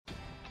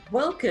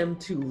Welcome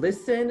to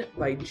Listen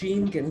by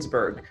Gene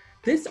Ginsberg.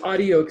 This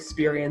audio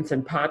experience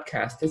and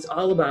podcast is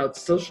all about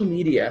social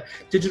media,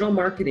 digital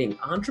marketing,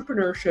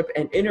 entrepreneurship,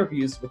 and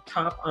interviews with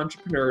top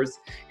entrepreneurs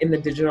in the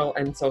digital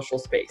and social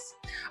space.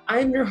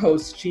 I'm your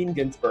host, Gene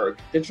Ginsberg,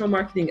 digital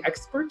marketing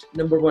expert,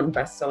 #1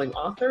 best-selling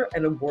author,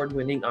 and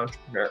award-winning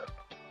entrepreneur.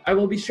 I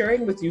will be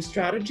sharing with you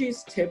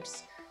strategies,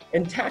 tips,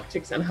 and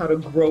tactics on how to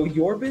grow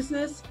your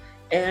business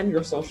and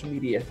your social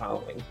media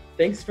following.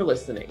 Thanks for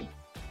listening.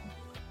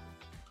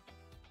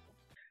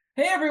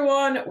 Hey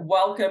everyone,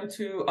 welcome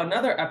to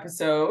another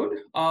episode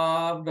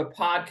of the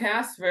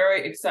podcast.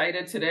 Very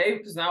excited today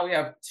because now we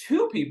have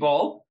two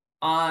people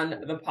on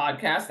the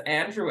podcast,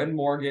 Andrew and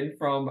Morgan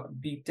from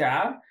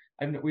BeatDab.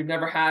 We've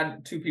never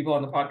had two people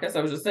on the podcast.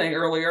 I was just saying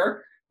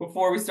earlier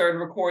before we started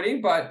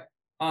recording, but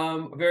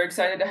very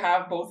excited to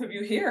have both of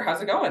you here.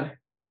 How's it going?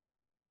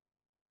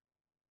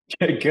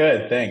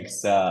 Good,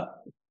 thanks.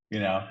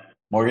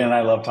 Morgan and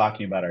I love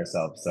talking about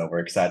ourselves, so we're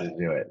excited to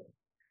do it.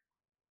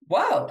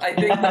 Well, I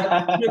think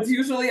that's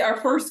usually our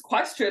first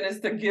question,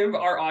 is to give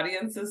our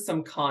audiences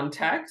some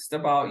context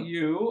about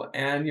you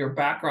and your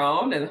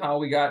background and how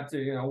we got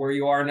to, where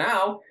you are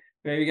now.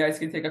 Maybe you guys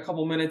can take a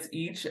couple minutes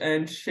each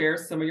and share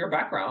some of your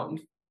background.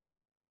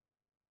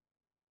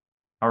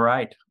 All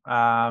right.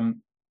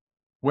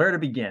 Where to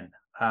begin?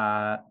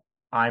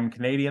 I'm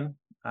Canadian.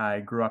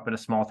 I grew up in a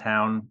small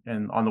town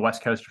on the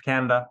west coast of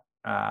Canada.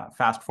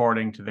 Fast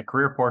forwarding to the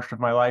career portion of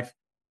my life,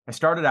 I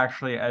started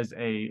actually as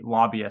a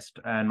lobbyist,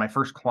 and my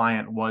first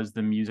client was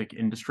the music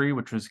industry,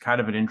 which was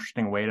kind of an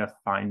interesting way to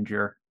find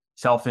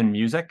yourself in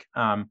music.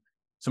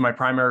 So my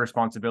primary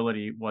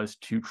responsibility was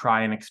to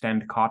try and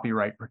extend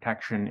copyright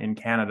protection in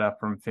Canada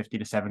from 50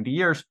 to 70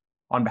 years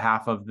on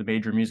behalf of the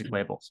major music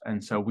labels.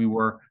 And so we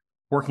were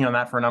working on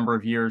that for a number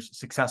of years,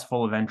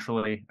 successful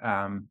eventually,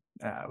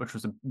 which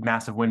was a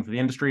massive win for the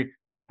industry.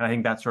 And I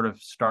think that sort of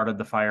started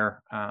the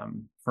fire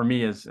for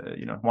me as,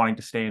 wanting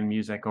to stay in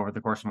music over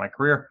the course of my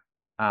career.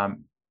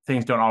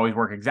 Things don't always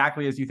work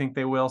exactly as you think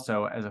they will.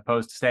 So as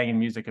opposed to staying in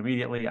music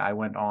immediately, I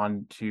went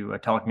on to a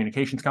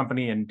telecommunications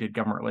company and did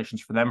government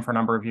relations for them for a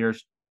number of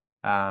years.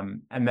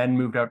 And then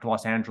moved out to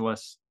Los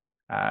Angeles,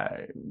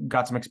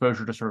 got some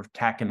exposure to sort of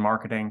tech and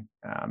marketing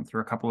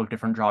through a couple of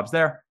different jobs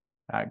there.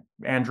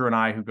 Andrew and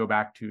I, who go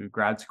back to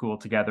grad school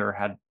together,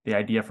 had the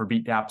idea for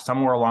BeatDab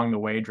somewhere along the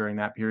way during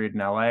that period in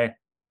LA.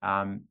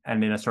 And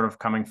in a sort of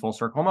coming full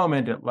circle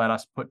moment, it let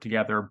us put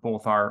together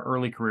both our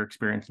early career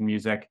experience in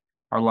music,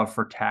 our love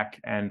for tech,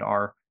 and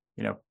our,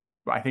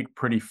 I think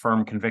pretty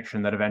firm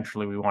conviction that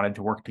eventually we wanted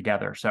to work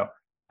together. So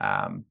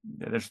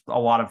there's a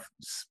lot of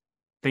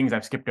things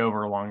I've skipped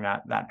over along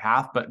that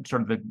path, but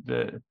sort of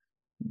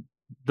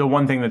the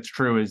one thing that's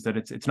true is that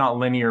it's not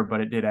linear, but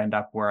it did end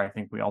up where I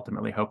think we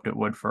ultimately hoped it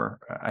would for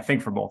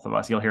both of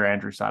us. You'll hear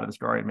Andrew's side of the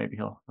story, and maybe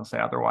he'll say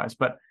otherwise.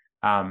 But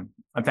I'm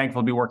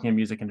thankful to be working in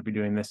music and to be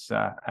doing this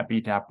at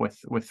BeatDab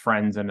with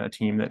friends and a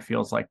team that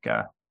feels like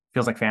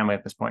family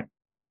at this point.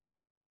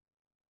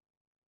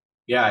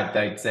 Yeah,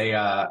 I'd say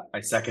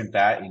I second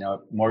that.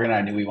 Morgan and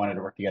I knew we wanted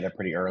to work together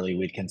pretty early.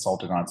 We'd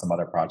consulted on some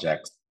other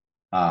projects.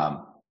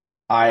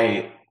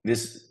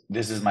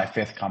 This is my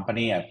fifth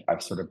company.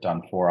 I've sort of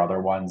done 4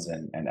 other ones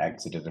and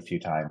exited a few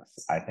times.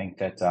 I think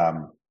that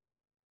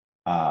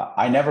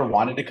I never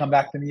wanted to come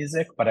back to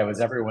music, but I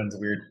was everyone's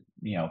weird,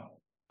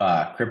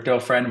 crypto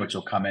friend, which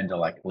will come into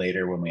like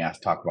later when we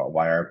talk about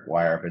why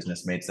our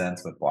business made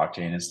sense with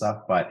blockchain and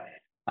stuff. But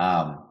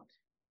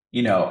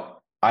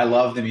I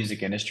love the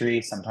music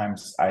industry.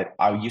 Sometimes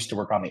I used to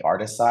work on the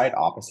artist side,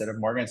 opposite of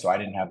Morgan, so I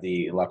didn't have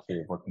the luxury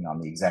of working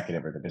on the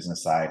executive or the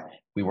business side.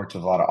 We worked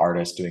with a lot of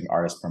artists doing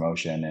artist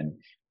promotion,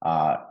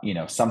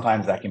 and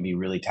sometimes that can be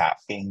really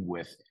taxing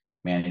with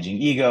managing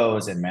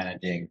egos and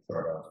managing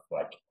sort of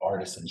like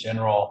artists in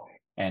general.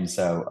 And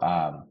so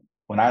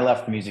when I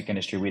left the music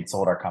industry, we'd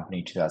sold our company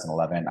in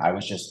 2011. I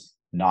was just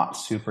not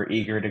super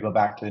eager to go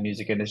back to the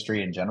music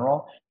industry in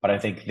general, but I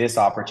think this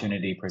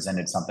opportunity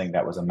presented something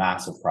that was a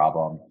massive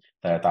problem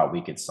that I thought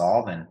we could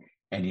solve, and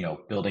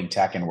building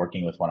tech and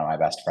working with one of my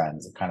best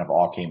friends, it kind of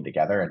all came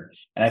together.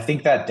 And I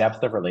think that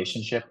depth of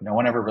relationship, no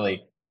one ever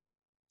really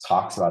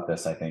talks about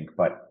this, I think,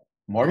 but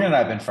Morgan and I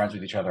have been friends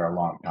with each other a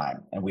long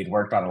time, and we'd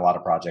worked on a lot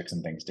of projects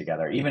and things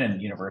together. Even in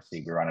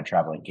university, we were on a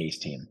traveling case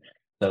team.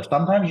 So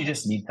sometimes you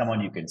just need someone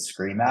you can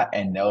scream at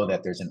and know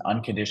that there's an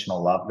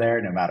unconditional love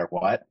there no matter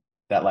what,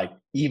 that like,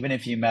 even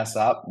if you mess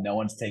up, no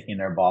one's taking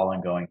their ball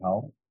and going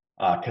home.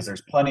 Because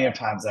there's plenty of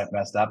times I've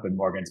messed up and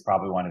Morgan's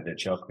probably wanted to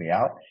choke me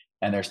out.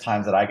 And there's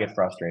times that I get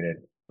frustrated,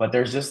 but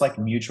there's just like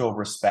mutual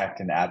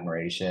respect and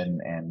admiration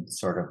and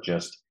sort of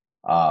just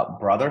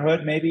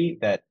brotherhood, maybe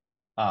that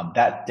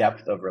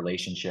depth of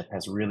relationship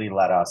has really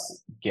let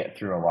us get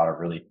through a lot of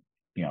really,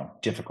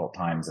 difficult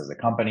times as a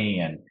company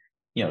and,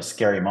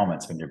 scary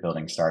moments when you're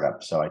building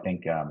startups. So I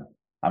think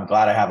I'm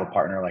glad I have a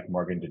partner like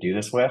Morgan to do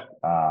this with.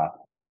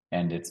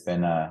 And it's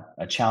been a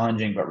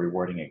challenging but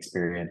rewarding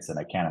experience, and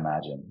I can't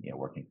imagine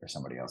working for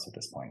somebody else at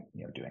this point,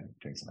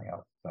 doing something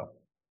else. So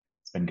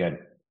it's been good.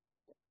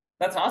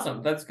 That's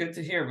awesome. That's good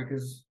to hear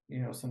because,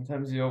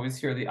 sometimes you always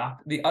hear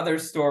the other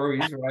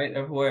stories, right,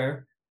 of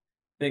where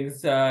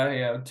things,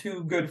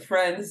 two good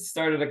friends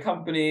started a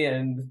company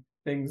and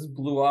things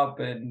blew up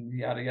and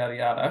yada yada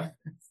yada.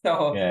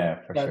 So Yeah,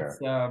 for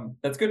sure.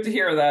 that's good to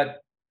hear that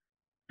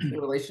the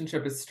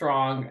relationship is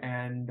strong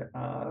and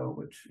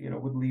which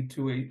would lead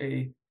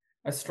to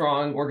a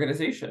strong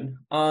organization.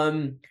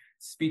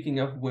 Speaking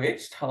of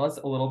which, tell us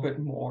a little bit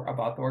more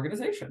about the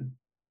organization.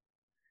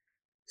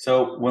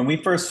 So when we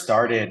first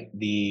started,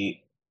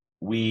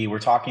 we were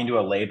talking to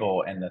a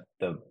label, and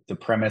the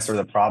premise or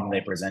the problem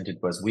they presented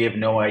was we have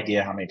no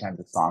idea how many times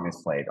the song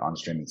is played on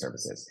streaming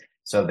services.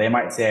 So they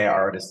might say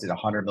our artist did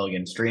 100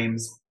 million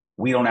streams.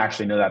 We don't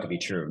actually know that to be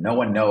true. No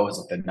one knows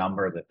if the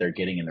number that they're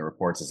getting in the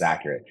reports is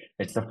accurate.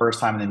 It's the first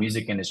time in the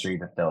music industry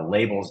that the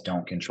labels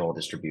don't control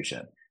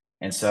distribution.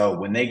 And so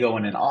when they go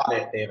in an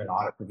audit, they have an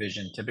audit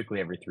provision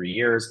typically every 3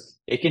 years.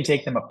 It can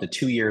take them up to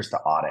 2 years to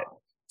audit.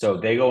 So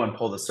they go and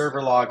pull the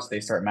server logs, they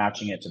start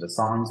matching it to the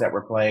songs that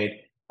were played,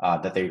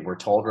 that they were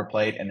told were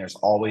played, and there's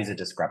always a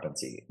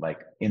discrepancy. Like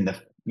in the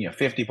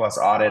 50 plus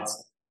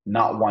audits,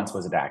 not once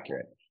was it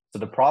accurate. So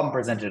the problem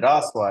presented to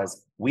us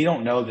was we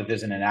don't know that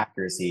there's an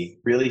inaccuracy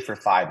really for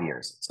 5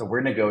 years. So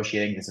we're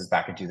negotiating, this is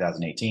back in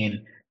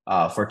 2018,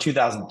 for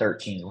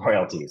 2013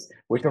 royalties,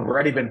 which have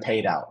already been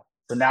paid out.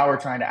 So now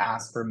we're trying to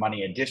ask for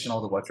money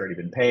additional to what's already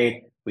been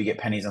paid. We get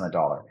pennies on the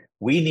dollar.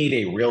 We need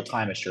a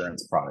real-time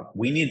assurance product.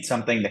 We need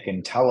something that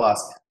can tell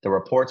us the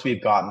reports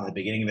we've gotten at the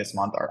beginning of this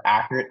month are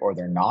accurate or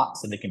they're not,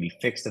 so they can be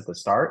fixed at the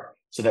start,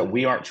 so that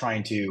we aren't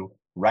trying to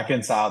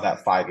reconcile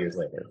that 5 years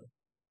later.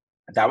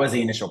 That was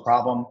the initial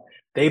problem.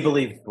 They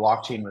believed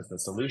blockchain was the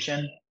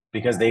solution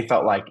because they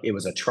felt like it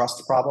was a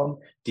trust problem.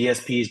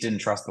 DSPs didn't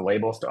trust the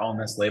labels to own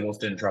this. Labels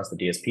didn't trust the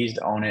DSPs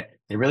to own it.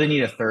 They really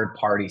need a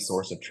third-party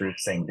source of truth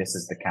saying this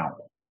is the count.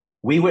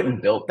 We went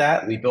and built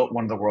that. We built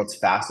one of the world's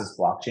fastest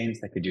blockchains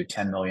that could do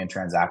 10 million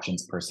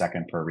transactions per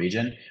second per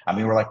region. I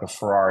mean, we're like the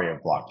Ferrari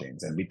of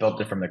blockchains, and we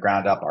built it from the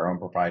ground up, our own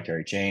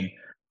proprietary chain,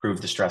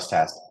 proved the stress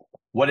test.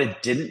 What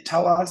it didn't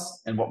tell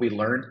us, and what we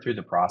learned through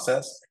the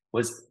process,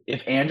 was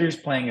if Andrew's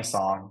playing a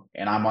song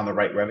and I'm on the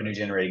right revenue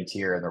generating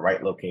tier in the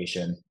right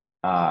location,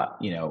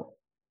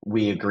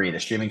 we agree. The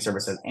streaming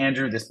service says,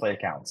 Andrew, this play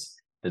counts.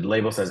 The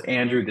label says,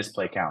 Andrew, this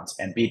play counts.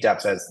 And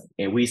Beatdap says,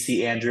 hey, we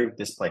see Andrew,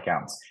 this play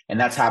counts. And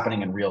that's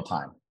happening in real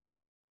time.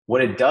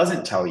 What it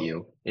doesn't tell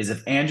you is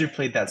if Andrew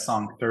played that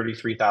song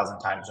 33,000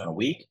 times in a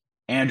week,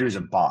 Andrew's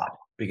a bot,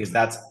 because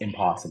that's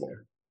impossible.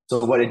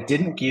 So what it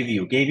didn't give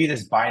you, gave you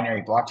this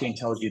binary. Blockchain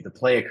tells you the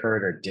play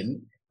occurred or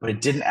didn't, but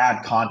it didn't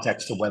add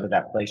context to whether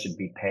that play should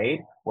be paid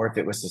or if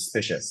it was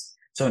suspicious.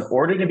 So in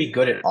order to be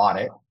good at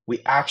audit,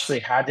 we actually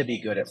had to be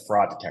good at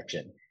fraud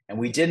detection. And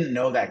we didn't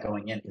know that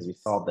going in because we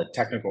solved the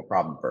technical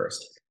problem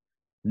first.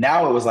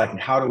 Now it was like,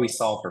 how do we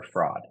solve for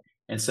fraud?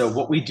 And so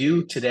what we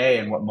do today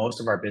and what most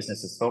of our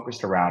business is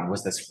focused around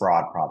was this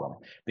fraud problem.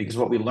 Because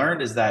what we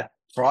learned is that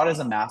fraud is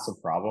a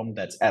massive problem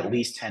that's at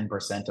least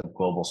 10% of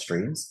global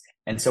streams.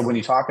 And so when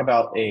you talk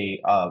about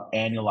a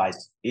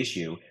annualized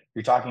issue,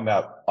 you're talking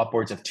about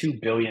upwards of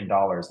 $2 billion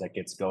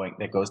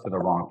that goes to the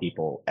wrong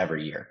people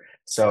every year.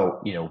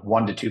 So,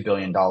 $1 to $2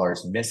 billion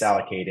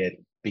misallocated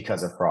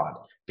because of fraud.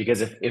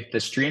 Because if the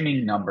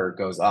streaming number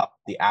goes up,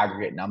 the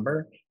aggregate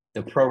number,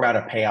 the pro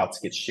rata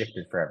payouts get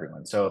shifted for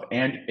everyone. So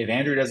if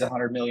Andrew does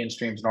 100 million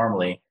streams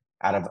normally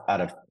out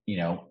of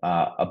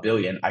a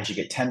billion, I should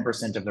get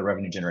 10% of the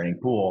revenue generating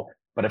pool.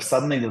 But if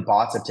suddenly the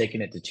bots have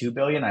taken it to 2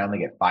 billion, I only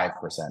get 5%.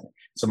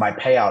 So my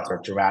payouts are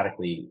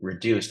dramatically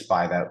reduced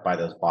by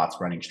those bots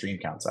running stream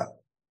counts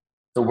up.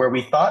 So where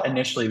we thought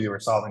initially we were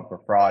solving for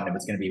fraud and it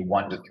was going to be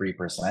 1 to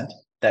 3%,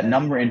 that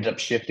number ended up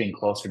shifting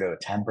closer to a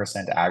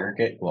 10%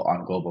 aggregate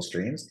on global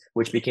streams,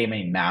 which became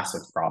a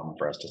massive problem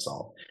for us to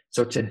solve.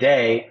 So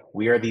today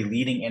we are the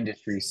leading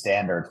industry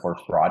standard for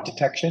fraud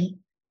detection,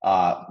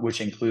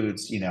 which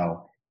includes,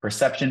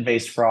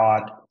 perception-based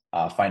fraud,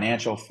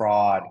 financial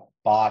fraud,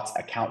 bots,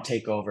 account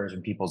takeovers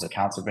when people's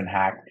accounts have been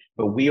hacked.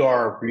 But we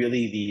are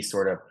really the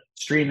sort of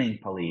streaming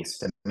police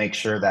to make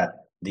sure that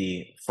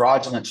the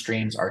fraudulent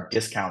streams are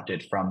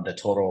discounted from the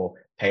total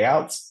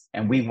payouts.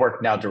 And we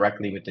work now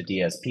directly with the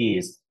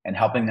DSPs and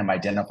helping them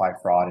identify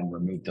fraud and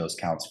remove those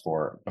counts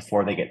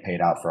before they get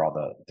paid out for all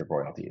the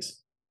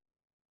royalties.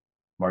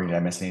 Morgan, did I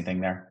miss anything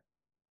there?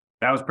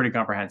 That was pretty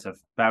comprehensive.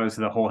 That was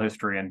the whole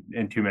history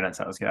in 2 minutes.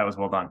 That was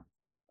well done.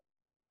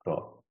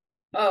 Cool.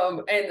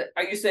 And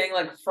are you saying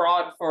like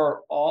fraud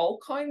for all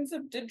kinds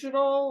of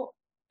digital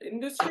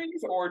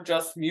industries or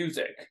just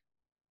music?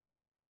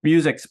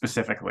 Music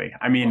specifically.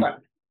 I mean, okay.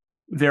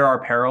 There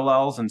are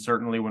parallels, and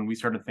certainly when we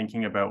started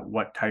thinking about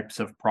what types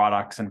of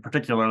products and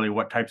particularly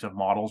what types of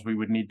models we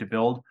would need to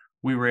build,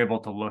 we were able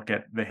to look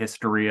at the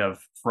history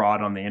of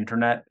fraud on the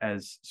internet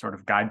as sort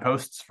of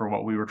guideposts for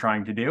what we were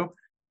trying to do.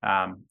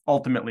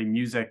 Ultimately,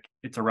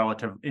 it's a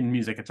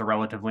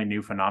relatively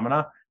new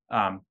phenomena.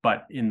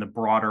 But in the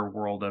broader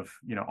world of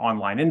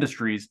online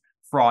industries,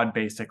 fraud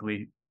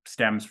basically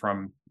stems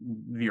from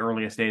the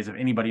earliest days of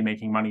anybody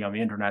making money on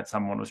the internet.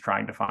 Someone was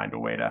trying to find a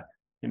way to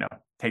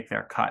take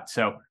their cut.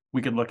 So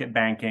we could look at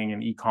banking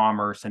and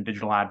e-commerce and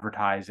digital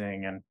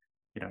advertising, and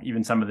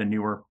even some of the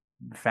newer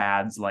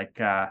fads like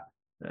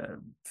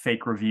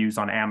fake reviews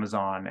on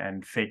Amazon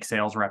and fake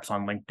sales reps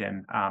on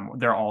LinkedIn.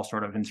 They're all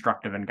sort of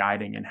instructive and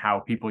guiding in how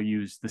people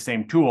use the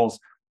same tools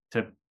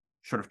to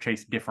sort of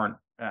chase different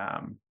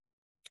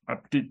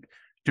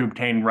to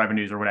obtain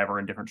revenues or whatever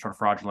in different sort of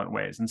fraudulent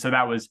ways. And so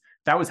that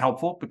was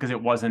helpful because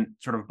it wasn't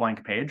sort of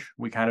blank page.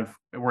 We kind of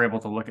were able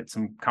to look at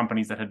some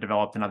companies that had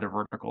developed in other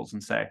verticals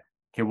and say,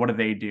 okay, what do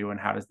they do, and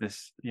how does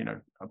this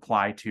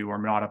apply to or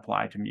not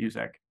apply to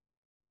music?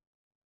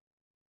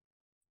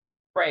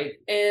 Right.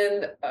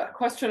 And a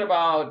question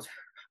about,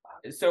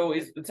 so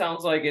it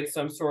sounds like it's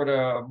some sort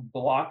of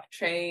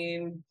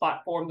blockchain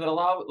platform that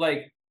allow,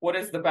 like, what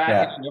is the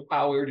back end of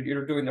how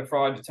you're doing the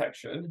fraud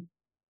detection?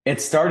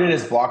 It started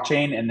as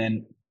blockchain and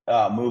then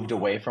moved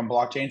away from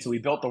blockchain. So we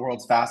built the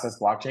world's fastest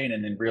blockchain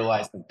and then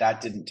realized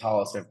that didn't tell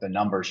us if the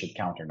number should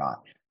count or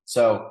not.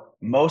 So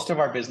most of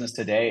our business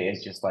today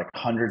is just like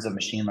hundreds of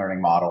machine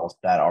learning models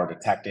that are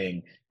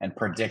detecting and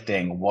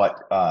predicting what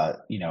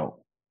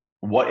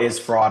is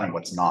fraud and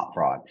what's not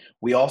fraud.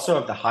 We also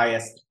have the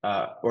highest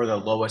or the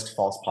lowest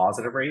false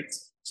positive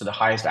rates. So the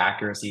highest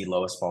accuracy,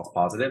 lowest false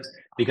positives,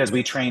 because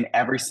we train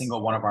every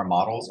single one of our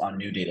models on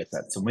new data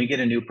sets. So when we get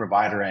a new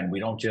provider in, we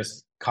don't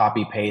just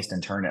copy paste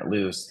and turn it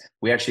loose.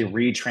 We actually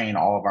retrain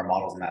all of our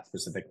models in that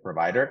specific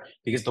provider,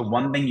 because the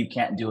one thing you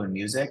can't do in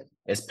music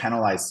is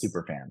penalize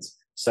super fans.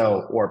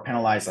 So, or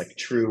penalize like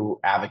true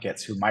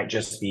advocates who might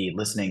just be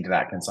listening to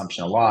that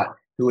consumption a lot,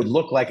 who would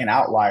look like an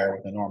outlier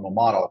with a normal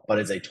model, but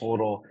is a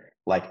total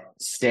like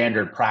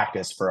standard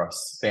practice for a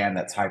fan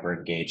that's hyper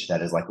engaged,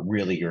 that is like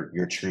really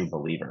your true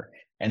believer.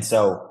 And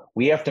so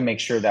we have to make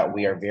sure that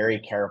we are very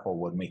careful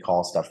when we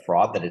call stuff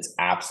fraud, that it's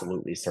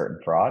absolutely certain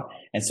fraud.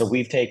 And so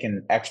we've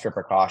taken extra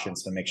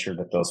precautions to make sure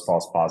that those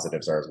false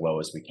positives are as low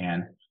as we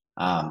can,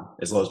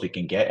 as low as we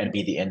can get, and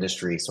be the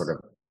industry sort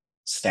of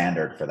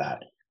standard for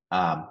that.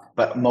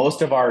 But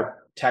most of our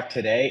tech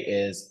today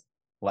is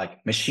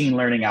like machine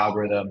learning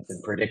algorithms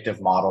and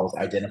predictive models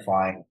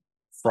identifying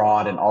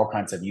fraud and all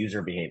kinds of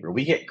user behavior.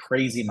 We get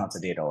crazy amounts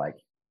of data, like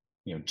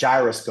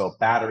gyroscope,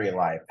 battery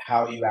life,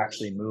 how you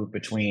actually move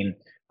between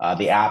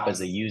the app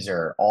as a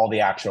user, all the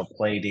actual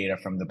play data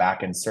from the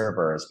backend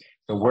servers.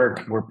 So we're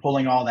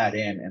pulling all that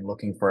in and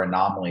looking for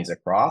anomalies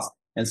across.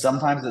 And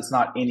sometimes it's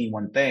not any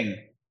one thing,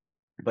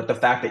 but the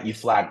fact that you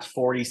flagged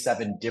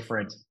 47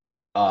 different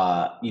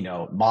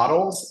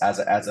models as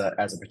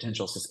a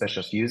potential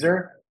suspicious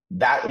user,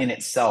 that in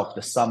itself,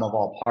 the sum of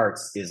all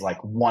parts is like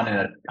 1 in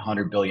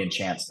 100 billion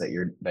chance that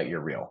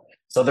you're real.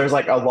 So there's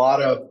like a lot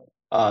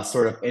of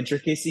sort of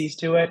intricacies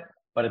to it,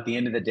 but at the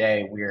end of the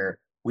day,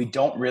 we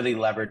don't really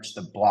leverage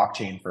the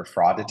blockchain for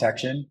fraud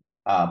detection,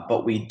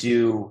 but we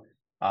do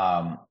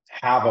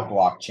have a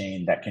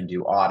blockchain that can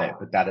do audit,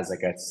 but that is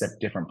like a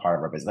different part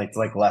of our business. It's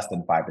like less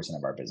than 5%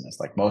 of our business.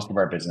 Like most of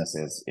our business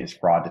is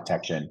fraud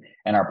detection,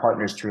 and our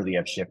partners truly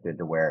have shifted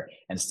to where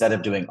instead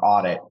of doing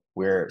audit,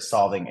 we're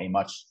solving a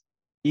much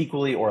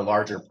equally or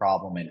larger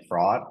problem in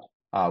fraud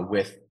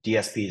with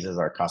DSPs as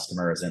our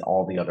customers and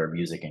all the other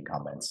music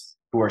incumbents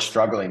who are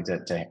struggling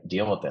to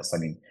deal with this. I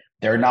mean,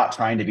 they're not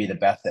trying to be the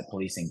best at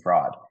policing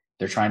fraud.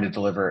 They're trying to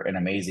deliver an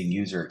amazing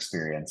user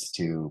experience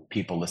to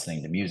people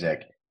listening to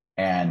music.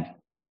 And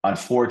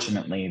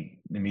unfortunately,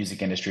 the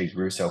music industry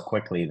grew so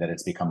quickly that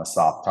it's become a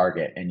soft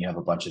target, and you have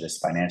a bunch of this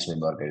financially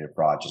motivated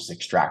fraud just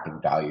extracting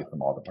value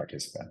from all the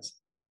participants.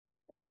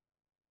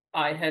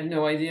 I had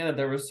no idea that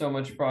there was so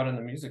much fraud in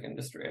the music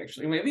industry,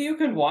 actually. Maybe you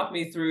can walk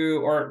me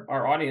through, or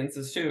our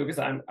audiences too, because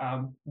I'm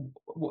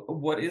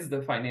what is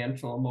the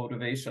financial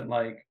motivation?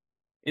 Like,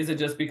 is it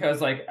just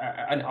because like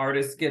an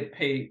artist gets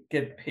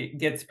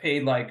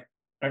paid like,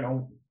 I don't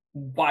know,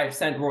 5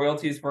 cent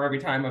royalties for every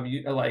time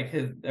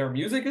their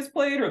music is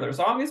played or their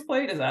song is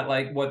played? Is that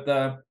like what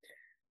the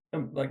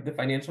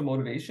financial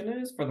motivation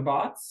is for the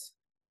bots?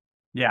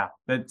 Yeah,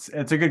 it's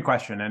a good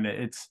question,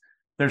 and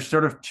there's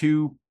sort of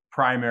two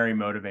primary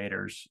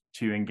motivators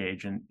to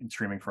engage in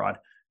streaming fraud.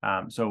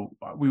 So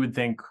we would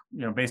think,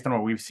 based on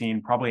what we've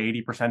seen, probably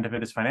 80% of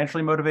it is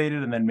financially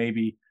motivated, and then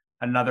maybe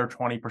another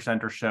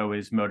 20% or so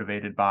is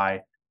motivated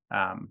by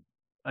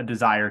a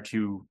desire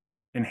to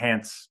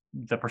enhance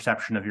the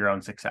perception of your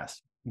own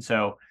success. And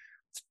so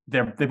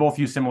they both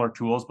use similar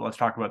tools, but let's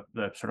talk about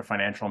the sort of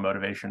financial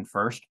motivation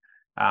first.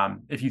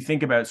 If you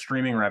think about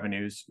streaming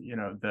revenues,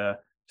 the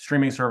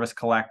streaming service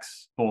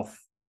collects both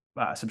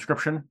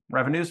subscription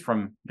revenues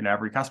from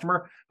every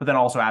customer, but then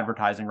also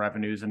advertising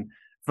revenues. And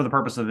for the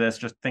purpose of this,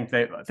 just think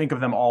of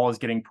them all as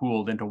getting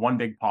pooled into one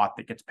big pot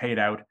that gets paid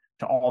out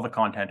to all the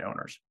content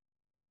owners.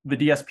 The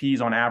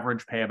DSPs on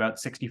average pay about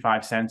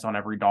 65 cents on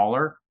every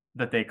dollar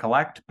that they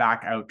collect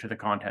back out to the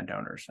content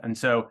owners. And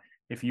so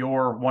if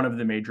you're one of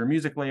the major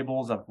music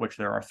labels, of which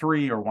there are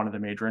 3, or one of the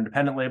major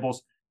independent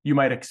labels, you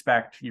might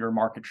expect your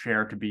market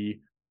share to be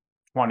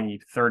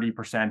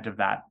 20-30% of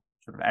that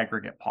sort of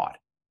aggregate pot.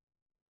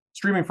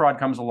 Streaming fraud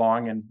comes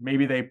along and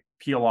maybe they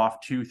peel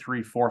off 2,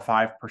 3, 4,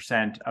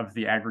 5% of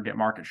the aggregate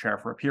market share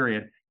for a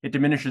period, it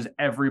diminishes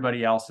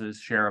everybody else's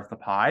share of the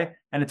pie,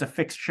 and it's a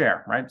fixed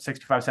share, right?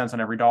 65 cents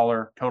on every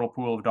dollar, total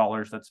pool of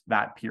dollars. That's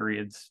that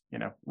period's,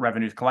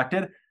 revenues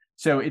collected.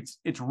 So it's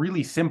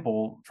really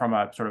simple from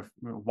a sort of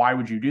why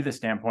would you do this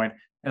standpoint.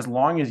 As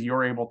long as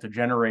you're able to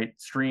generate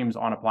streams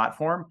on a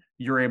platform,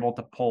 you're able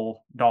to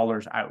pull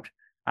dollars out.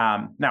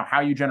 Now, how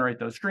you generate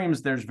those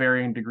streams, there's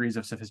varying degrees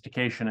of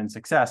sophistication and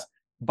success,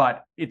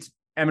 but it's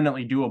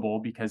eminently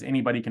doable because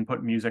anybody can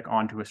put music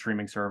onto a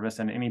streaming service,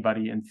 and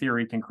anybody in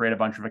theory can create a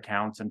bunch of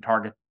accounts and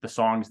target the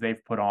songs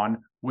they've put on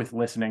with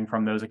listening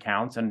from those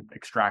accounts and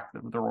extract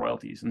the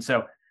royalties. And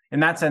so in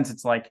that sense,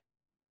 it's like,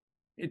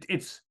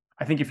 it's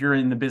I think if you're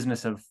in the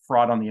business of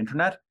fraud on the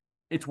internet,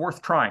 it's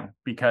worth trying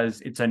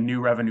because it's a new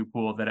revenue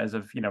pool that as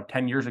of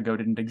 10 years ago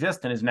didn't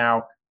exist and is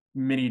now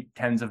many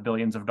tens of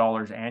billions of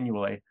dollars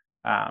annually.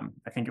 I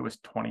think it was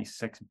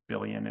 26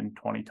 billion in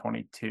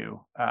 2022.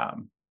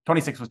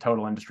 26 was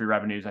total industry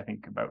revenues. I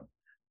think about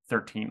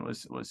 13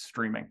 was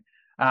streaming.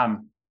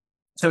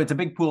 So it's a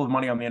big pool of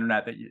money on the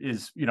internet that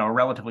is, a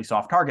relatively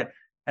soft target.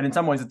 And in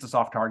some ways it's a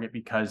soft target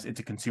because it's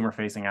a consumer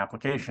facing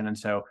application. And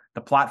so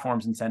the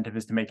platform's incentive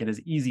is to make it as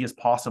easy as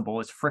possible,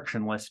 as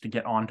frictionless to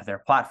get onto their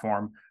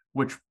platform,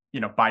 which,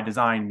 by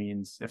design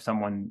means if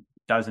someone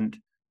isn't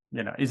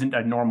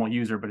a normal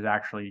user, but is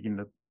actually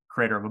the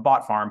creator of a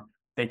bot farm,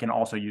 they can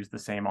also use the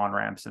same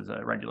on-ramps as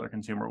a regular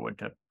consumer would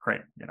to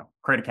create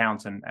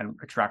accounts and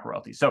extract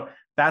royalties. So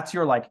that's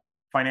your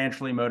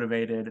financially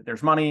motivated,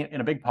 there's money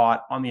in a big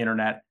pot on the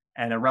internet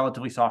and a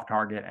relatively soft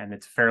target, and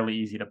it's fairly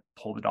easy to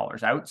pull the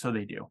dollars out. So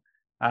they do.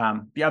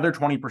 The other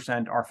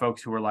 20% are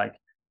folks who are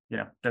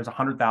there's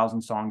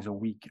 100,000 songs a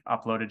week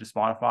uploaded to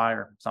Spotify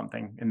or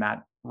something in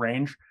that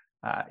range.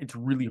 It's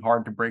really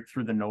hard to break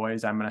through the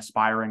noise. I'm an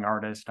aspiring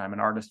artist. I'm an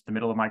artist at the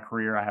middle of my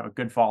career. I have a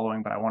good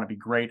following, but I want to be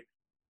great.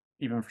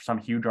 Even for some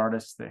huge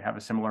artists, they have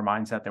a similar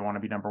mindset. They want to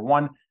be number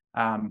one.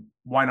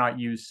 Why not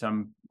use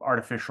some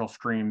artificial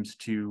streams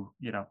to,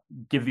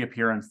 give the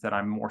appearance that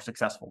I'm more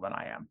successful than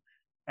I am?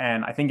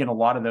 And I think in a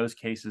lot of those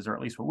cases, or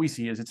at least what we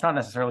see, is it's not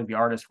necessarily the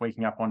artist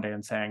waking up one day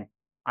and saying,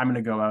 I'm going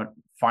to go out,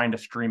 find a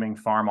streaming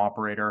farm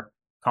operator,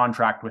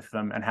 contract with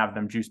them, and have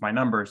them juice my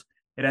numbers.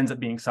 It ends up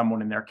being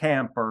someone in their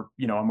camp or,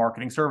 a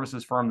marketing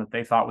services firm that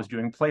they thought was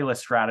doing playlist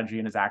strategy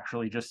and is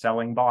actually just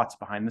selling bots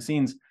behind the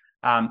scenes.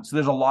 So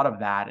there's a lot of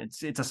that.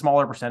 It's a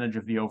smaller percentage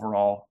of the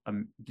overall,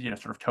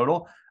 sort of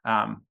total,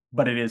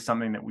 but it is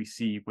something that we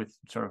see with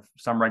sort of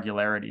some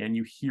regularity, and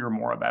you hear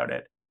more about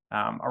it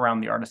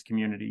around the artist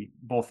community,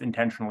 both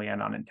intentionally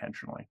and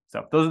unintentionally.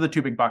 So those are the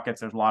two big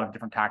buckets. There's a lot of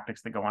different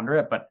tactics that go under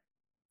it, but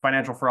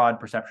financial fraud,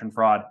 perception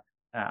fraud,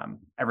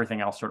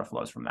 everything else sort of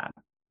flows from that.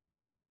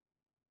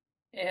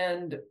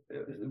 And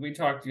we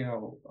talked,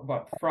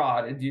 about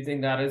fraud. Do you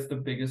think that is the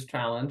biggest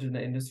challenge in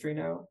the industry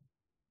now?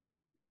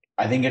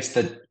 I think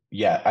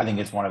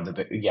it's one of the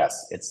big,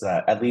 yes, it's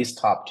at least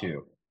top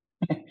two.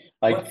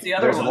 What's the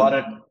other there's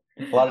one?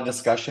 a lot of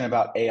discussion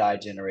about AI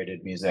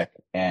generated music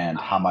and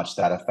how much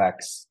that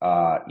affects,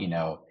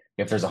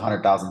 if there's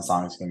 100,000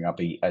 songs going up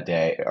a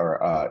day or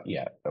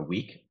a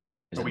week,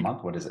 a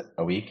month? What is it?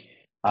 A week?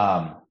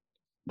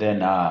 Then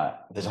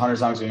there's 100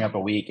 songs going up a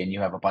week and you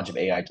have a bunch of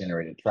AI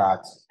generated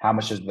tracks. How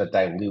much does that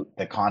dilute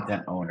the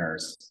content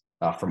owners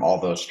from all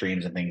those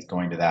streams and things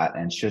going to that?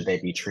 And should they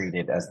be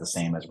treated as the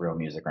same as real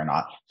music or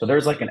not? So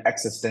there's an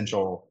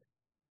existential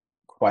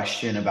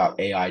question about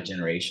AI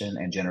generation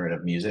and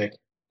generative music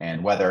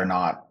and whether or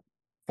not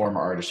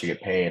former artists should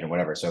get paid and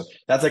whatever. So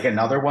that's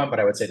another one, but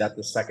I would say that's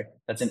the second.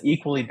 That's an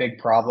equally big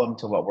problem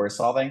to what we're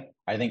solving.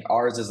 I think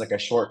ours is a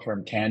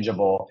short-term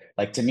tangible,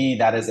 to me,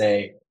 that is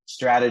a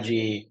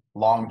strategy,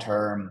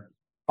 long-term,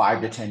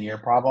 5 to 10 year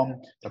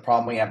problem. The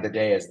problem we have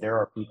today is there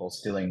are people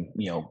stealing,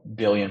 $1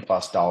 billion+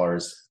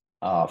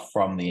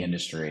 from the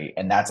industry.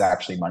 And that's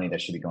actually money that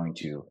should be going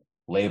to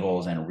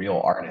labels and real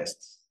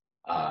artists.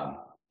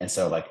 And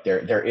so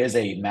there is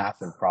a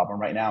massive problem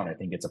right now. And I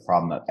think it's a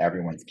problem that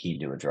everyone's keen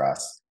to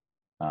address.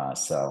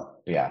 So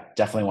yeah,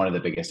 definitely one of the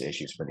biggest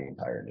issues for the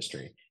entire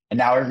industry. And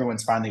now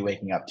everyone's finally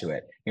waking up to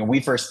it. When we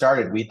first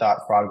started, we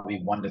thought fraud would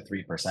be 1 to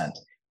 3%.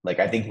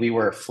 I think we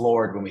were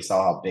floored when we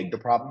saw how big the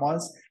problem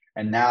was.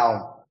 And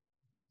now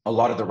a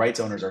lot of the rights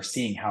owners are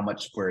seeing how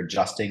much we're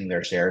adjusting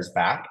their shares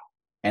back.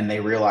 And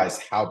they realize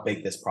how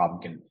big this problem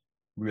can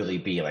really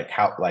be.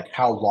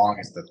 How long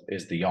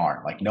is the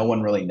yarn? No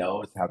one really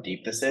knows how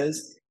deep this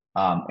is.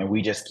 And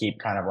we just keep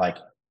kind of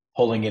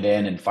pulling it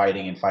in and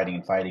fighting and fighting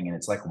and fighting. And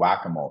it's like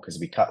whack-a-mole because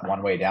we cut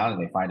one way down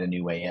and they find a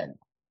new way in.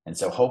 And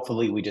so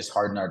hopefully we just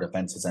harden our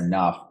defenses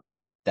enough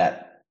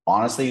that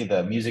honestly,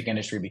 the music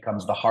industry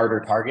becomes the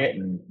harder target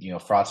and,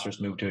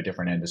 fraudsters move to a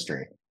different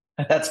industry.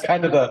 That's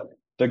kind of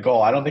the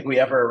goal. I don't think we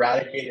ever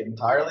eradicate it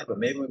entirely, but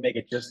maybe we make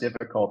it just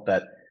difficult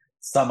that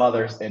some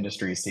other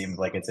industry seems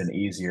like it's an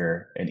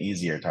easier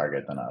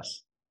target than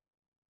us.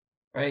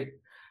 Right.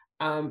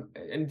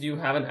 And do you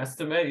have an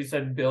estimate? You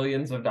said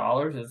billions of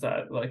dollars. Is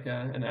that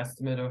an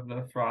estimate of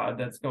the fraud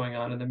that's going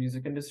on in the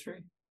music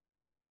industry?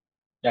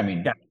 I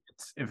mean, yeah,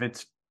 if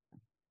it's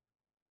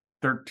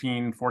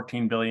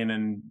 13-14 billion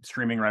in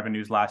streaming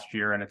revenues last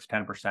year, and it's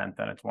 10%,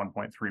 then it's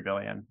 1.3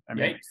 billion. I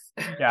mean,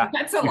 yikes. yeah,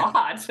 That's a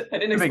lot. I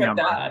didn't expect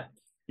that.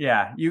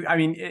 Yeah,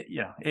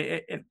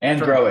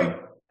 and growing.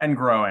 And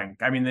growing.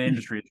 I mean, the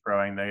industry is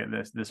growing.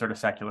 The sort of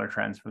secular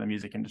trends for the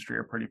music industry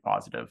are pretty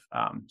positive.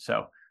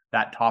 So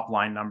that top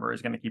line number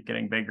is going to keep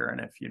getting bigger. And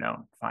if you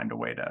don't find a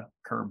way to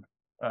curb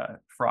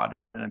fraud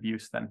and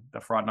abuse, then the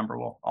fraud number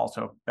will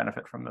also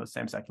benefit from those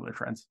same secular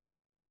trends.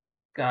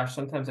 Gosh,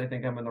 sometimes I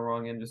think I'm in the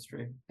wrong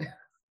industry.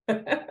 I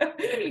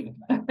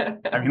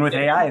mean, with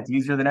AI, it's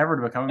easier than ever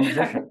to become a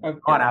musician. Okay.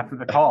 On after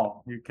the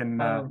call, you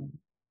can.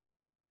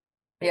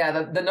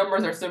 Yeah, the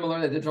numbers are similar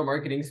in the digital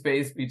marketing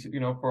space,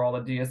 for all the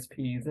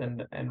DSPs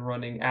and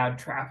running ad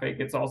traffic.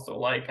 It's also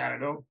like, I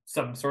don't know,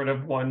 some sort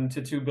of $1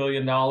 to $2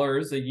 billion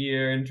a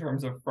year in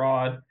terms of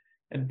fraud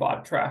and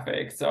bot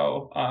traffic.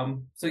 So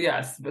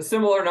yes,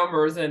 similar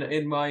numbers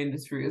in my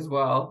industry as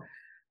well.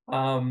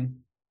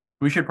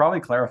 We should probably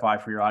clarify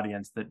for your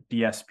audience that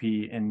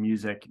DSP in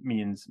music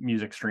means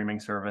music streaming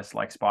service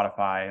like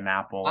Spotify and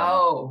Apple.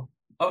 Oh.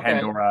 Okay.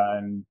 Pandora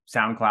and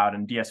SoundCloud,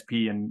 and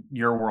DSP in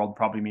your world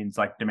probably means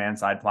like demand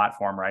side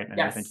platform, right? And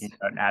yes. You're thinking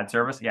about an ad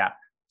service. Yeah.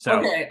 So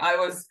okay,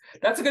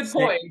 that's a good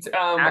point.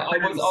 I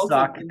was also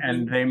suck,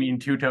 and they mean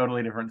two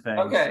totally different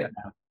things. Okay.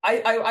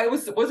 I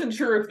wasn't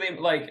sure if they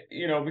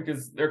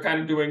because they're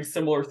kind of doing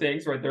similar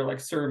things, right? They're like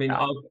serving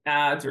up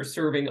ads or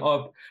serving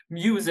up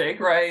music,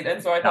 right?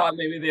 And so I thought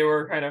maybe they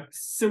were kind of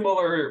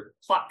similar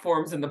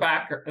platforms in the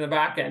back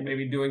end,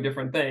 maybe doing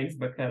different things,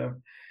 but kind of.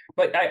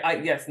 But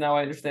yes, now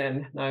I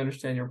understand. Now I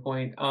understand your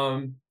point.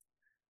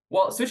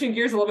 Well, switching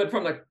gears a little bit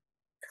from the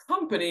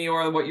company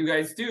or what you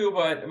guys do,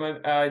 but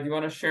do you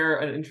want to share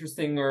an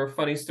interesting or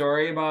funny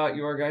story about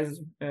your guys'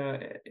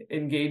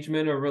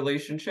 engagement or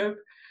relationship,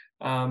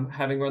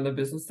 having run the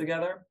business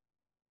together?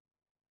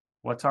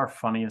 What's our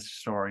funniest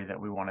story that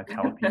we want to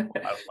tell people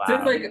out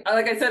loud? Since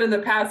like I said in the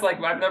past,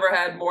 like I've never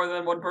had more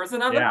than one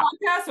person on the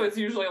podcast, so it's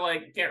usually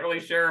like can't really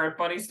share a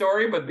funny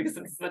story. But because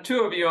it's the two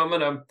of you, I'm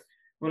gonna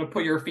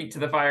put your feet to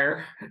the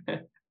fire.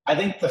 I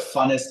think the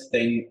funnest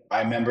thing,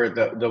 I remember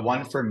the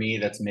one for me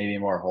that's maybe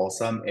more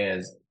wholesome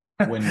is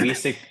when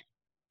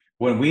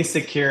we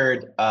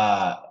secured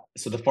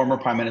so the former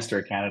Prime Minister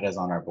of Canada is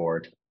on our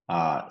board,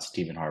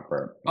 Stephen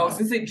Harper. Oh,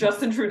 so say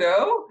Justin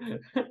Trudeau?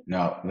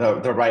 No,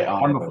 the right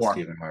honorable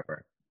Stephen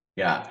Harper.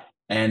 Yeah.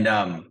 And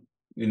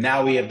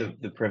now we have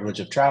the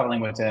privilege of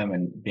traveling with him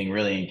and being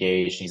really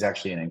engaged. He's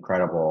actually an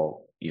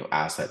incredible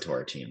asset to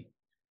our team.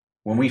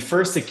 When we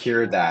first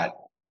secured that,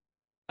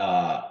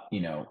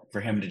 for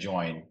him to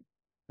join,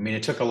 I mean,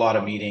 it took a lot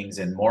of meetings,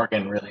 and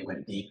Morgan really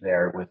went deep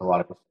there with a lot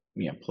of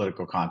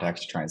political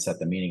context to try and set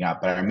the meeting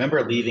up. But I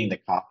remember leaving the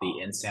coffee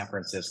in San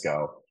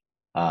Francisco,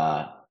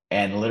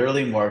 and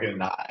literally Morgan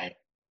and I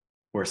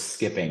were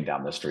skipping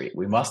down the street.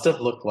 We must have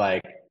looked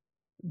like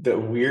the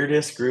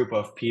weirdest group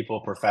of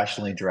people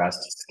professionally dressed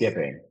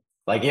skipping.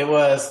 Like, it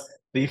was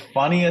the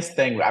funniest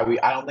thing. I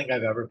don't think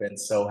I've ever been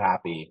so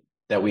happy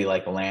that we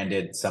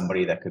landed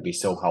somebody that could be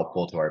so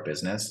helpful to our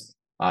business.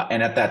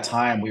 And at that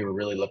time, we were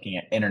really looking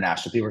at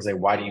international. People say,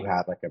 why do you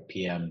have a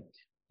PM,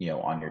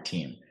 on your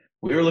team?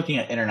 We were looking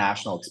at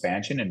international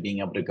expansion and being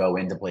able to go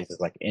into places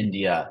like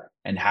India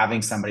and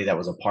having somebody that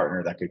was a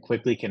partner that could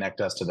quickly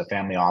connect us to the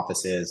family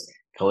offices,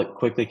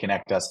 quickly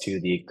connect us to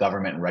the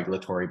government and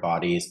regulatory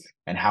bodies,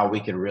 and how we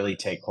could really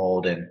take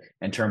hold in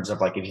terms of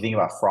if you think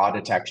about fraud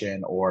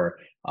detection or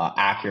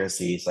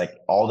accuracies,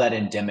 all that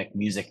endemic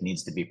music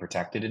needs to be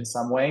protected in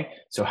some way.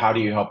 So how do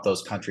you help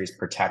those countries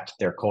protect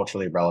their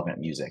culturally relevant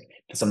music?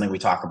 It's something we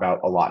talk about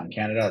a lot in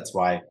Canada. That's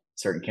why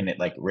certain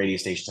radio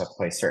stations have to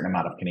play a certain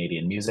amount of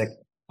Canadian music.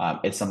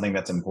 It's something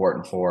that's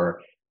important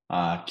for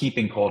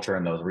keeping culture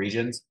in those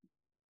regions.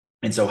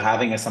 And so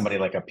having somebody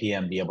like a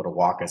PM be able to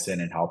walk us in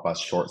and help us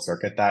short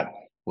circuit that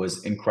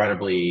was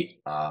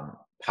incredibly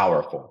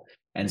powerful.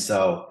 And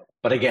so,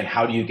 but again,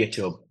 how do you get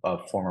to a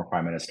former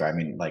prime minister? I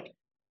mean,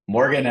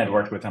 Morgan had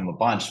worked with him a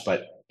bunch,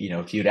 but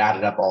if you'd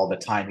added up all the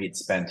time he'd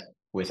spent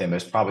with him, it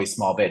was probably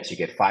small bits. You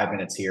get 5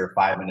 minutes here,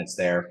 5 minutes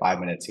there, 5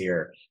 minutes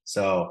here.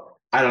 So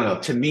I don't know.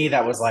 To me,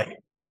 that was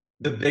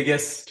the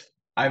biggest.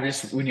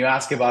 When you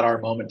ask about our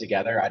moment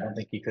together, I don't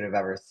think you could have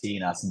ever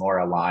seen us more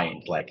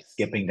aligned,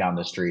 skipping down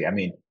the street. I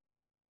mean,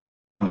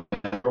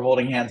 we're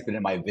holding hands, but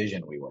in my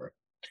vision, we were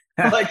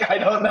I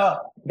don't know.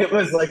 It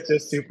was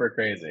just super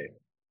crazy.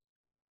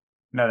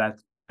 No,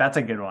 that's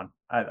a good one.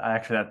 I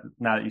actually,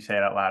 now that you say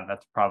it out loud,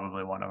 that's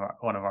probably one of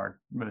our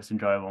most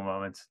enjoyable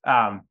moments.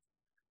 I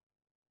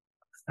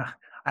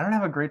don't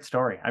have a great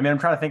story. I mean, I'm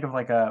trying to think of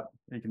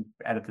you can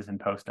edit this in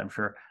post, I'm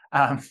sure.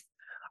 I'm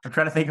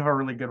trying to think of a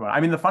really good one. I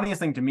mean, the funniest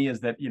thing to me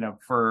is that,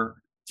 for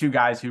two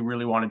guys who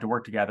really wanted to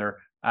work together,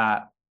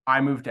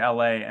 I moved to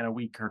LA, and a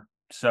week or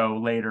so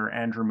later,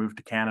 Andrew moved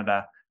to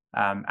Canada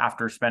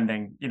after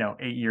spending, 8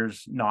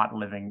 years not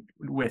living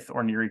with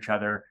or near each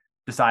other,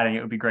 deciding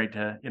it would be great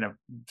to,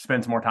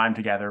 spend some more time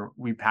together.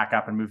 We pack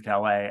up and move to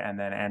LA, and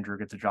then Andrew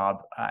gets a job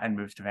and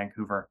moves to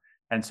Vancouver.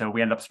 And so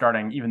we end up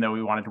starting, even though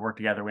we wanted to work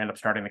together, we end up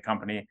starting the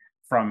company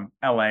from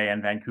LA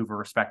and Vancouver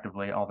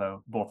respectively,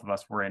 although both of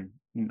us weren't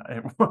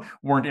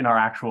in our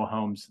actual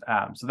homes.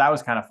 So that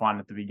was kind of fun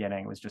at the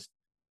beginning. It was just,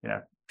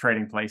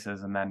 trading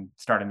places and then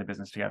starting the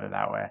business together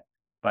that way.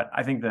 But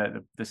I think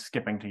the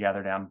skipping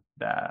together down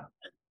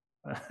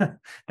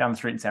the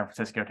street in San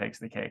Francisco takes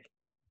the cake.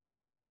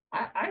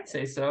 I'd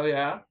say so,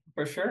 yeah,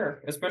 for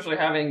sure. Especially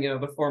having,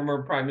 the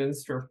former Prime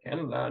Minister of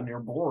Canada on your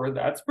board.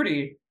 That's a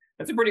pretty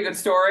good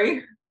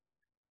story.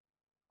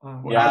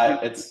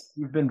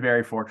 We've been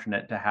very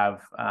fortunate to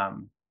have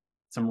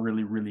some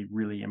really, really,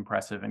 really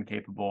impressive and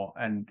capable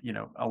and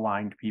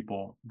aligned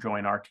people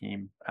join our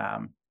team.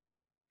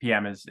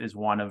 PM is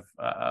one of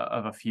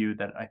a few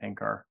that I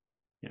think are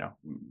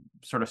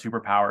sort of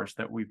superpowers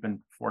that we've been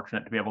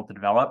fortunate to be able to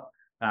develop.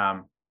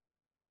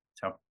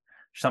 So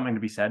something to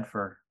be said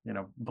for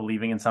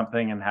believing in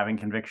something and having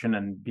conviction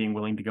and being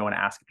willing to go and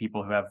ask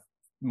people who have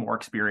more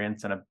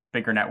experience and a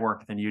bigger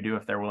network than you do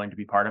if they're willing to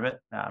be part of it.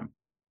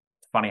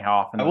 It's funny how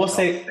often I will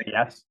say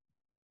yes.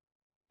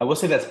 I will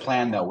say that's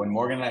planned though. When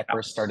Morgan and I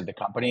first started the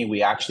company,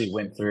 we actually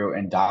went through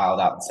and dialed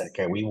out and said,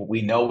 okay,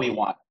 we know we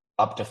want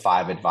up to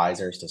 5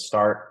 advisors to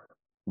start.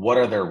 What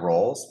are their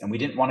roles? And we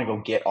didn't want to go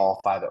get all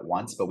 5 at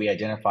once, but we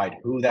identified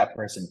who that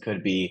person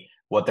could be,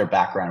 what their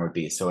background would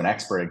be. So an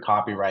expert in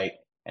copyright,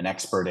 an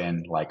expert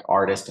in like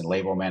artist and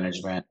label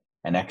management,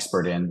 an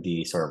expert in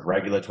the sort of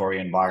regulatory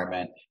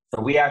environment.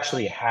 So we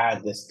actually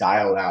had this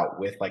dialed out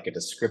with like a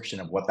description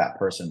of what that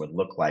person would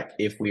look like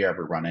if we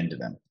ever run into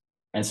them.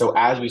 And so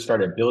as we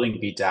started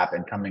building BTAP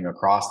and coming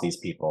across these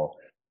people,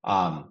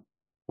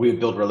 we would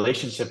build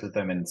relationships with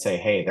them and say,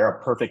 hey, they're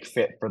a perfect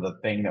fit for the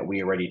thing that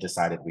we already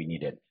decided we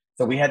needed.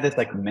 So we had this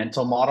like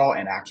mental model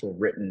and actual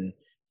written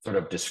sort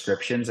of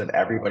descriptions of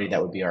everybody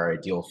that would be our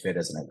ideal fit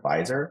as an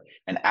advisor.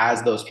 And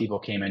as those people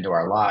came into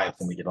our lives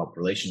and we developed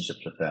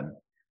relationships with them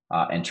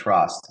and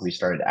trust, we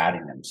started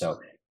adding them. So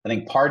I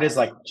think part is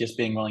like just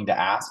being willing to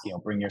ask,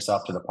 bring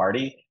yourself to the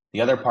party. The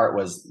other part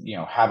was,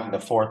 having the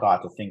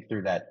forethought to think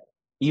through that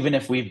even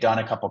if we've done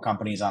a couple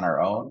companies on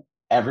our own,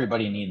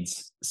 everybody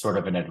needs sort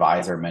of an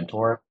advisor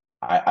mentor.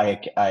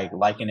 I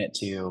liken it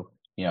to,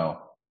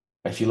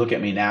 if you look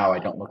at me now, I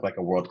don't look like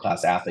a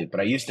world-class athlete, but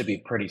I used to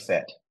be pretty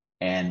fit.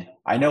 And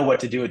I know what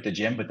to do at the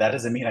gym, but that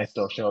doesn't mean I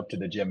still show up to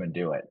the gym and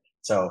do it.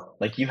 So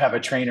like you have a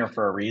trainer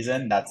for a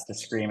reason. That's to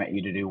scream at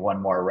you to do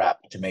one more rep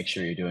to make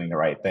sure you're doing the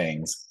right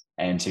things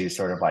and to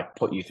sort of like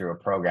put you through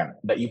a program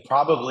that you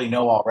probably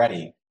know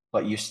already,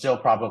 but you still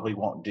probably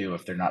won't do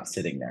if they're not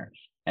sitting there.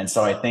 And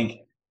so I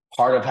think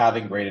part of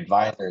having great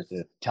advisors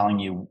is telling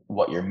you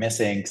what you're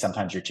missing.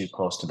 Sometimes you're too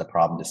close to the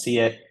problem to see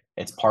it.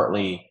 It's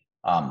partly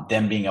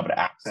them being able to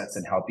access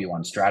and help you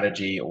on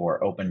strategy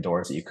or open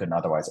doors that you couldn't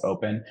otherwise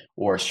open,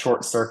 or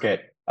short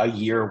circuit a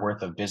year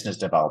worth of business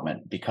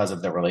development because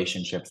of the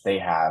relationships they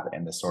have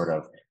and the sort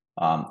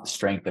of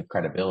strength of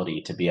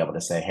credibility to be able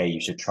to say, hey,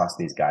 you should trust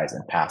these guys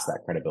and pass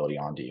that credibility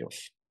on to you.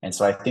 And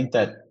so I think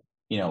that,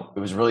 it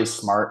was really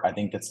smart. I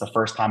think that's the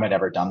first time I'd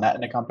ever done that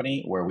in a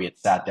company where we had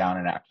sat down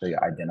and actually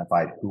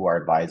identified who our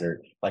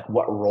advisor, like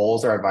what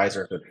roles our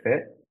advisors would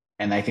fit.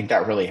 And I think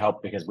that really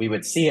helped because we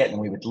would see it and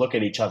we would look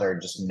at each other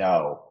and just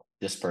know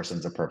this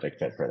person's a perfect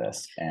fit for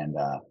this. And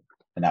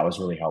that was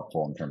really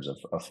helpful in terms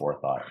of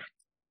forethought.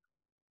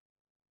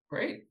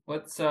 Great.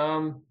 What's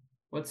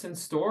in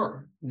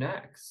store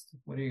next?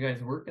 What are you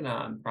guys working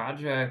on?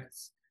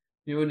 Projects,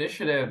 new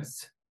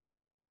initiatives?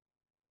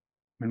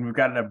 I mean, we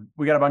got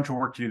a bunch of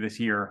work to do this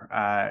year.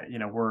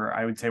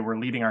 I would say we're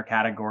leading our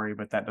category,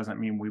 but that doesn't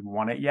mean we've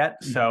won it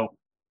yet. So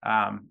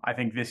I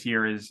think this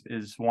year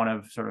is one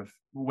of sort of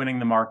winning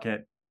the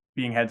market,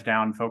 being heads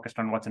down, focused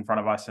on what's in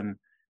front of us, and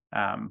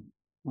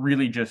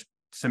really just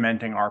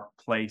cementing our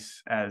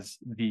place as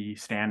the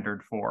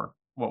standard for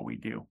what we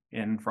do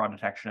in fraud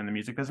detection in the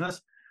music business.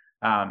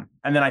 And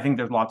then I think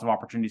there's lots of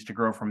opportunities to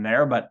grow from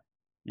there. But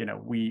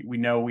we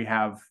know we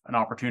have an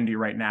opportunity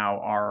right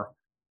now.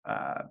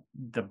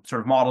 The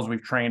sort of models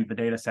we've trained, the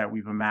data set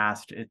we've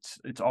amassed,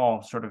 it's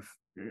all sort of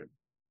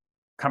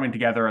coming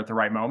together at the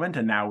right moment,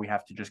 and now we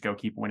have to just go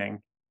keep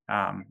winning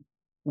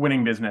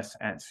business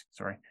and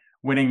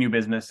winning new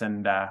business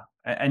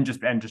and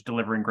just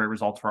delivering great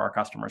results for our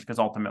customers, because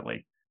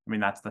ultimately, I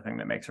mean, that's the thing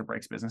that makes or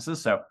breaks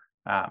businesses. So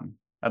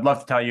I'd love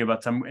to tell you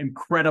about some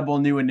incredible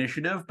new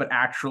initiative, but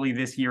actually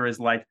this year is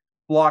like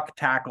block,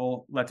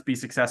 tackle, let's be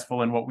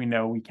successful in what we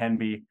know we can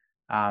be,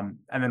 and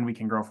then we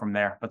can grow from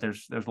there. But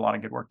there's a lot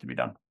of good work to be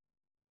done.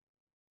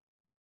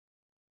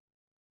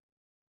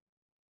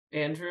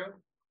 Andrew,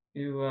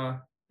 you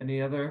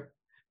any other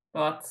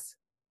thoughts?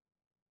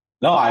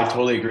 No, I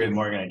totally agree with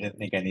Morgan. I didn't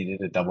think I needed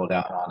to double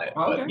down on it,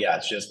 Okay. but yeah,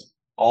 it's just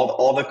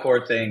all the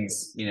core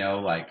things.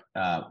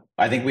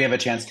 I think we have a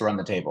chance to run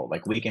the table.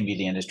 Like we can be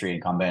the industry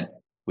incumbent.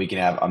 We can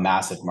have a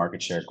massive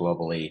market share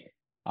globally.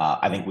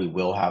 I think we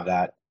will have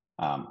that.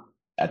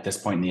 At this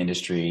point in the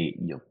industry,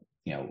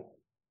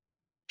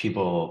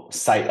 people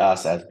cite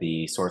us as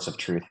the source of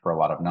truth for a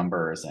lot of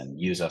numbers and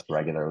use us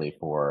regularly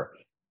for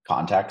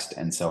context.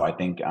 And so I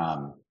think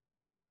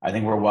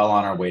we're well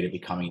on our way to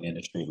becoming an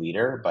industry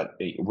leader, but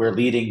we're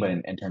leading, but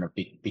in terms of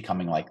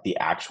becoming like the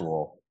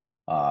actual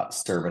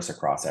service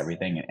across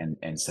everything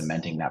and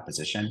cementing that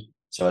position.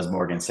 So as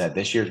Morgan said,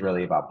 this year is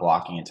really about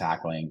blocking and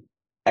tackling.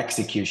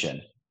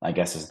 Execution, I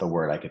guess, is the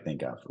word I could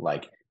think of.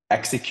 Like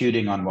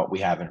executing on what we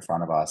have in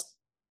front of us,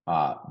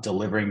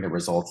 delivering the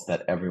results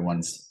that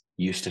everyone's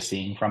used to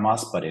seeing from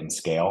us, but in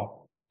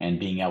scale, and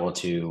being able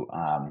to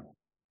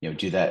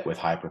do that with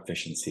high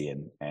proficiency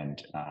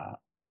and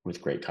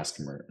with great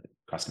customer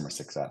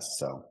success.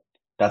 So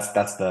that's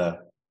the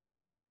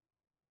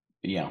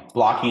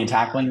blocking and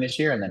tackling this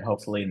year, and then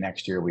hopefully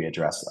next year we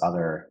address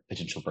other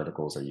potential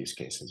verticals or use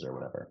cases or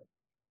whatever.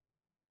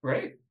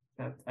 Great.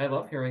 I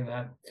love hearing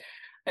that.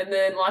 And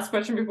then last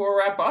question before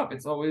we wrap up.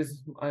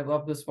 I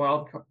love this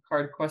wild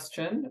card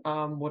question.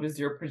 What is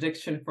your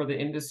prediction for the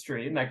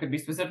industry? And that could be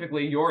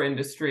specifically your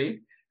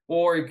industry,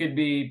 or it could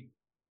be,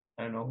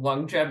 I don't know,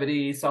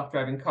 longevity,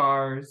 self-driving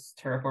cars,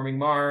 terraforming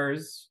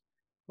Mars,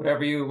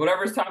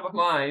 whatever's top of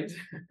mind.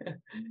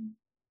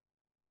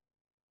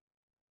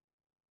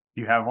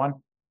 You have one?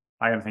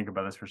 I got to think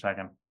about this for a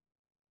second.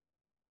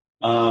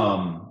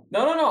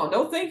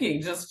 No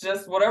thinking. Just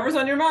whatever's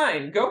on your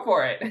mind. Go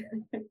for it.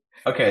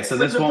 Okay, so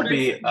this won't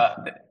be.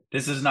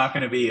 This is not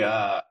going to be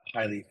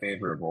highly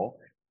favorable,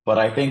 but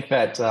I think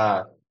that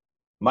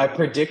my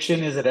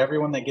prediction is that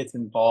everyone that gets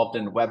involved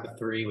in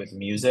Web3 with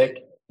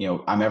music,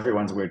 I'm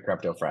everyone's weird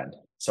crypto friend.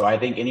 So I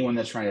think anyone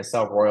that's trying to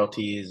sell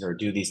royalties or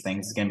do these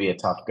things is going to be a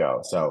tough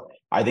go. So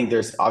I think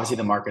there's obviously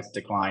the market's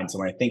declined. So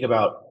when I think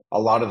about a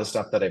lot of the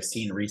stuff that I've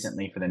seen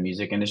recently for the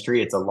music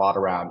industry, it's a lot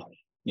around,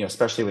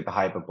 especially with the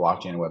hype of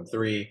blockchain and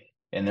Web3.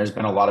 And there's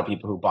been a lot of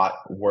people who bought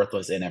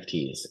worthless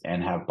NFTs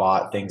and have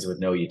bought things with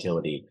no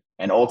utility.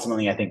 And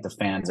ultimately, I think the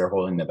fans are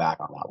holding the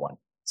back on that one.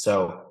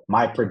 So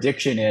my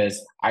prediction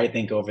is, I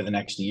think over the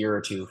next year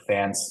or two,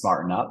 fans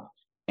smarten up,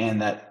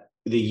 and that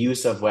the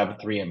use of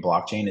Web3 and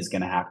blockchain is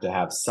going to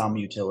have some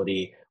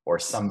utility or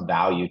some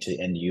value to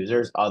end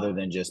users other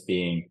than just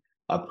being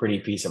a pretty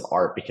piece of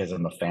art because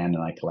I'm a fan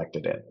and I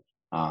collected it.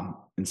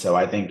 And so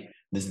I think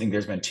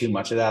there's been too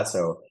much of that.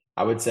 So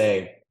I would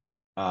say,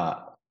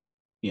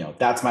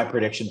 that's my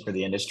prediction for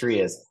the industry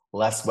is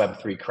less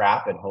Web3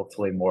 crap and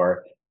hopefully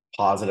more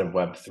positive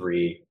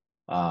Web3,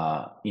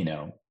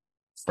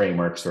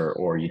 frameworks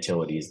or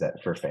utilities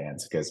that for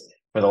fans. Because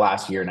for the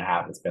last year and a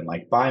half, it's been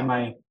like, buy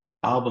my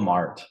album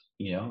art,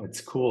 it's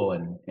cool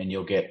and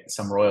you'll get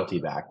some royalty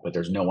back, but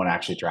there's no one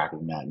actually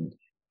tracking that. And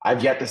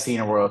I've yet to see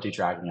a royalty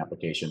tracking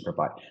application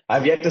provide.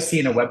 I've yet to see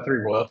a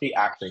Web3 royalty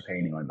actually pay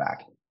anyone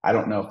back. I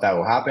don't know if that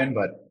will happen,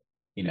 but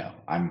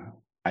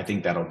I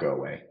think that'll go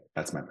away.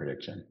 That's my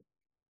prediction.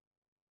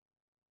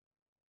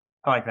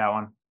 I like that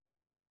one.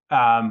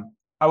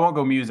 I won't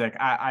go music.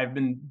 I've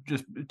been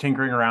just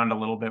tinkering around a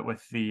little bit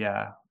with the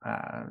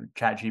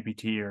Chat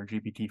GPT or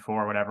GPT-4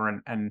 or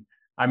whatever, and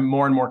I'm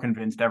more and more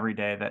convinced every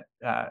day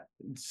that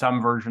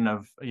some version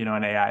of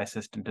an AI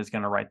assistant is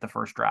going to write the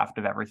first draft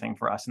of everything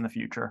for us in the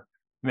future.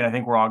 I mean, I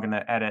think we're all going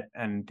to edit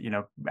and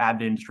add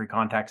the industry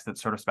context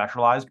that's sort of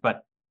specialized,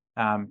 but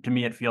to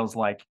me, it feels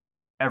like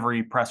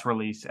every press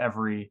release,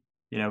 every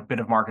bit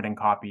of marketing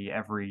copy,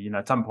 every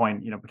at some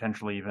point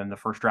potentially even the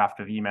first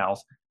draft of emails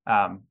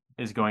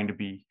is going to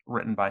be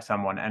written by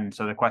someone. And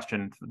so the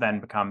question then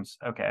becomes,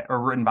 okay, or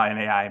written by an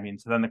AI. I mean,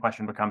 so then the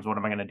question becomes, what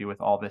am I going to do with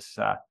all this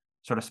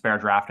sort of spare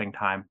drafting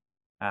time?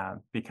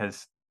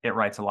 Because it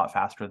writes a lot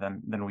faster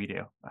than we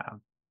do.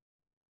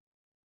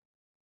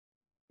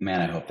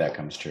 Man, I hope that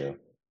comes true.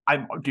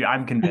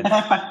 I'm convinced.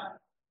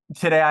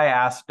 Today I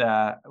asked,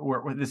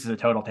 this is a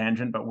total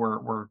tangent, but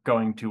we're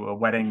going to a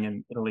wedding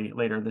in Italy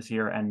later this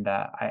year. And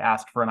I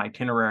asked for an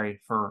itinerary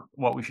for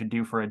what we should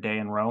do for a day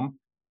in Rome.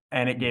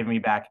 And it gave me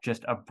back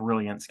just a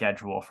brilliant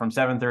schedule from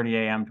 7:30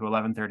 a.m. to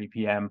 11:30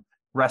 p.m.,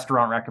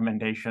 restaurant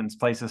recommendations,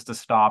 places to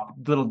stop,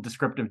 little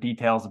descriptive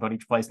details about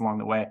each place along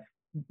the way.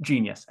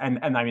 Genius. And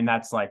I mean,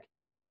 that's like,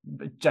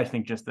 I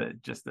think just the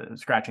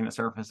scratching the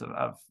surface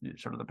of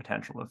sort of the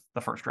potential of the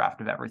first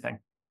draft of everything.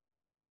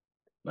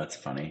 That's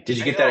funny. Did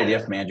you get that idea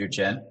from Andrew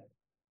Chen?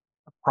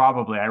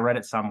 Probably. I read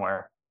it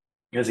somewhere.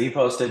 Because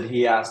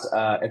he asked,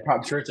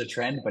 I'm sure it's a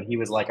trend, but he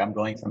was like, I'm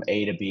going from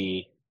A to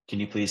B. Can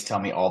you please tell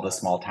me all the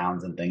small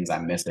towns and things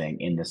I'm missing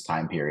in this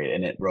time period?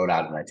 And it wrote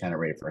out an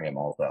itinerary for him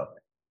also.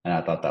 And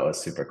I thought that was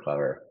super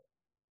clever.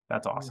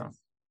 That's awesome.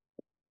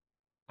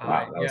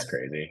 Wow, that was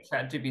crazy.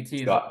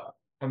 ChatGPT is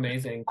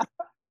amazing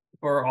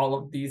for all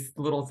of these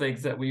little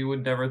things that we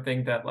would never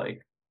think that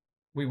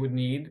we would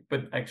need,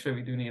 but actually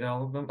we do need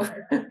all of them.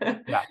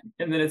 Yeah.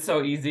 And then it's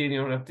so easy and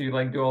you don't have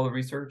to do all the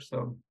research.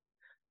 So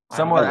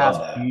somewhere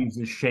asked Jeeves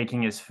is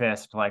shaking his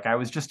fist like I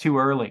was just too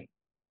early.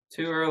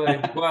 Too early.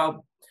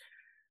 Well,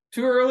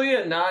 too early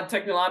and not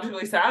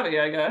technologically savvy,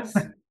 I guess.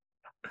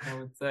 I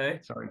would say.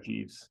 Sorry,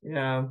 Jeeves.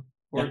 Yeah.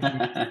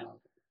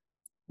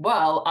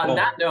 Well, on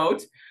that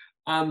note,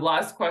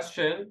 last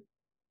question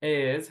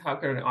is, how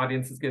can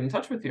audiences get in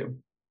touch with you?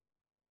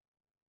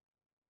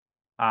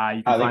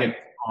 You can find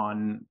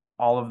on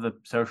all of the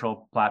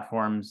social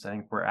platforms. I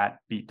think we're at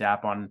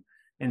BeatDap on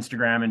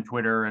Instagram and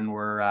Twitter, and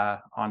we're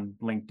on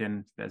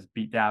LinkedIn as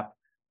BeatDap.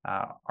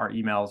 Our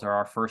emails are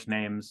our first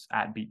names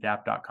at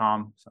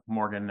beatdap.com. So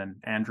Morgan and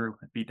Andrew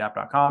at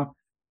beatdap.com.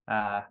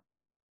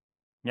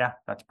 Yeah,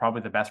 that's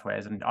probably the best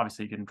ways. And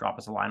obviously you can drop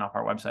us a line off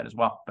our website as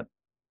well. But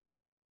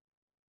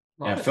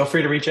yeah, feel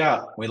free to reach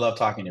out. We love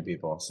talking to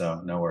people,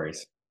 so no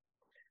worries.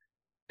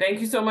 Thank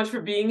you so much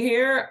for being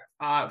here.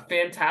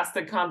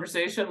 Fantastic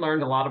conversation.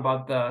 Learned a lot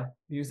about the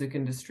music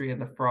industry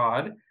and the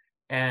fraud.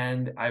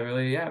 And I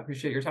really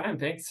appreciate your time.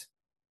 Thanks.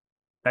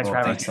 Thanks for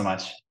having us. Thanks so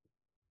much.